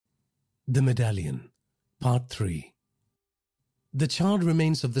The Medallion, Part 3. The charred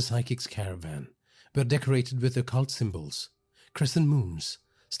remains of the psychic's caravan were decorated with occult symbols, crescent moons,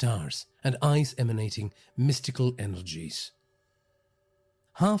 stars, and eyes emanating mystical energies.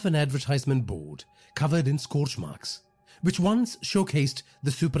 Half an advertisement board covered in scorch marks, which once showcased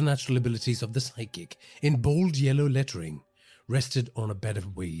the supernatural abilities of the psychic in bold yellow lettering, rested on a bed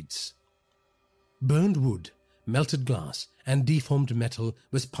of weeds. Burned wood, melted glass, and deformed metal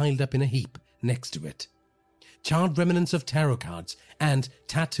was piled up in a heap next to it. Charred remnants of tarot cards and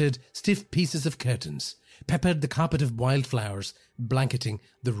tattered, stiff pieces of curtains peppered the carpet of wildflowers blanketing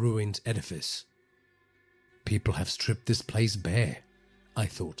the ruined edifice. People have stripped this place bare, I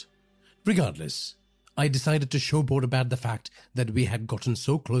thought. Regardless, I decided to showboat about the fact that we had gotten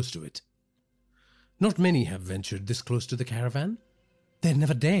so close to it. Not many have ventured this close to the caravan. They'd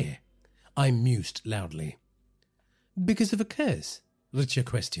never dare, I mused loudly. Because of a curse? Richard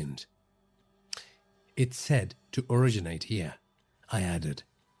questioned. It's said to originate here, I added.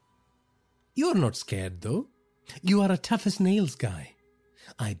 You're not scared, though. You are a tough-as-nails guy.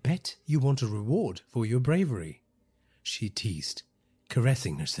 I bet you want a reward for your bravery, she teased,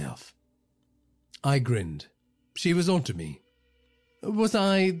 caressing herself. I grinned. She was onto me. Was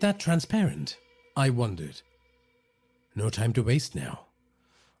I that transparent? I wondered. No time to waste now.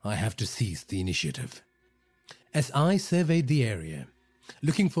 I have to seize the initiative. As I surveyed the area,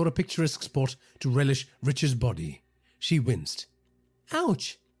 looking for a picturesque spot to relish Richard's body, she winced.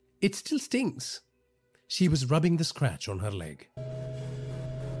 Ouch! It still stings. She was rubbing the scratch on her leg.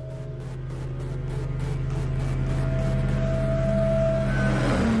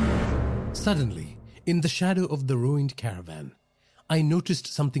 Suddenly, in the shadow of the ruined caravan, I noticed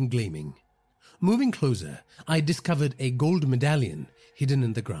something gleaming. Moving closer, I discovered a gold medallion hidden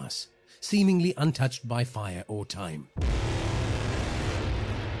in the grass, seemingly untouched by fire or time.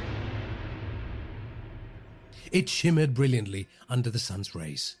 It shimmered brilliantly under the sun's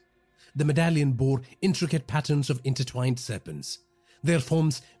rays. The medallion bore intricate patterns of intertwined serpents, their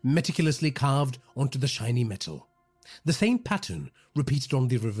forms meticulously carved onto the shiny metal. The same pattern repeated on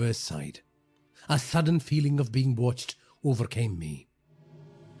the reverse side. A sudden feeling of being watched overcame me.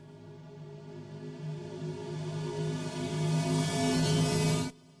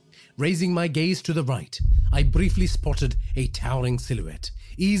 Raising my gaze to the right, I briefly spotted a towering silhouette,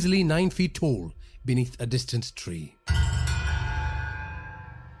 easily 9 feet tall, beneath a distant tree.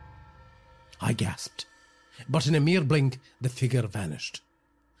 I gasped, but in a mere blink the figure vanished.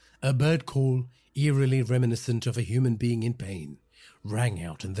 A bird call, eerily reminiscent of a human being in pain, rang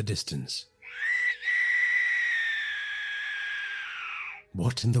out in the distance.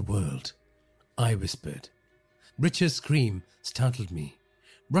 What in the world? I whispered. Richard's scream startled me.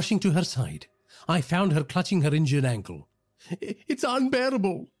 Rushing to her side, I found her clutching her injured ankle. It's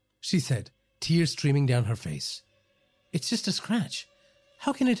unbearable, she said, tears streaming down her face. It's just a scratch.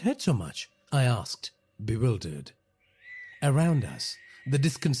 How can it hurt so much? I asked, bewildered. Around us, the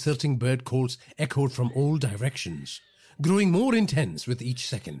disconcerting bird calls echoed from all directions, growing more intense with each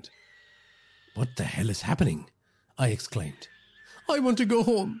second. What the hell is happening? I exclaimed. I want to go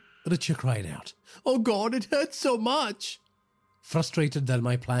home, Richard cried out. Oh God, it hurts so much. Frustrated that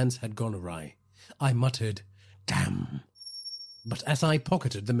my plans had gone awry, I muttered, damn. But as I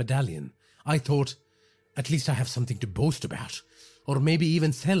pocketed the medallion, I thought, at least I have something to boast about, or maybe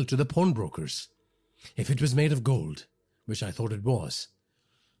even sell to the pawnbrokers. If it was made of gold, which I thought it was,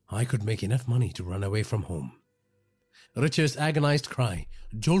 I could make enough money to run away from home. Richard's agonized cry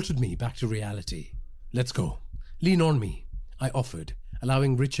jolted me back to reality. Let's go. Lean on me, I offered,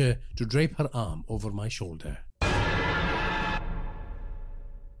 allowing Richard to drape her arm over my shoulder.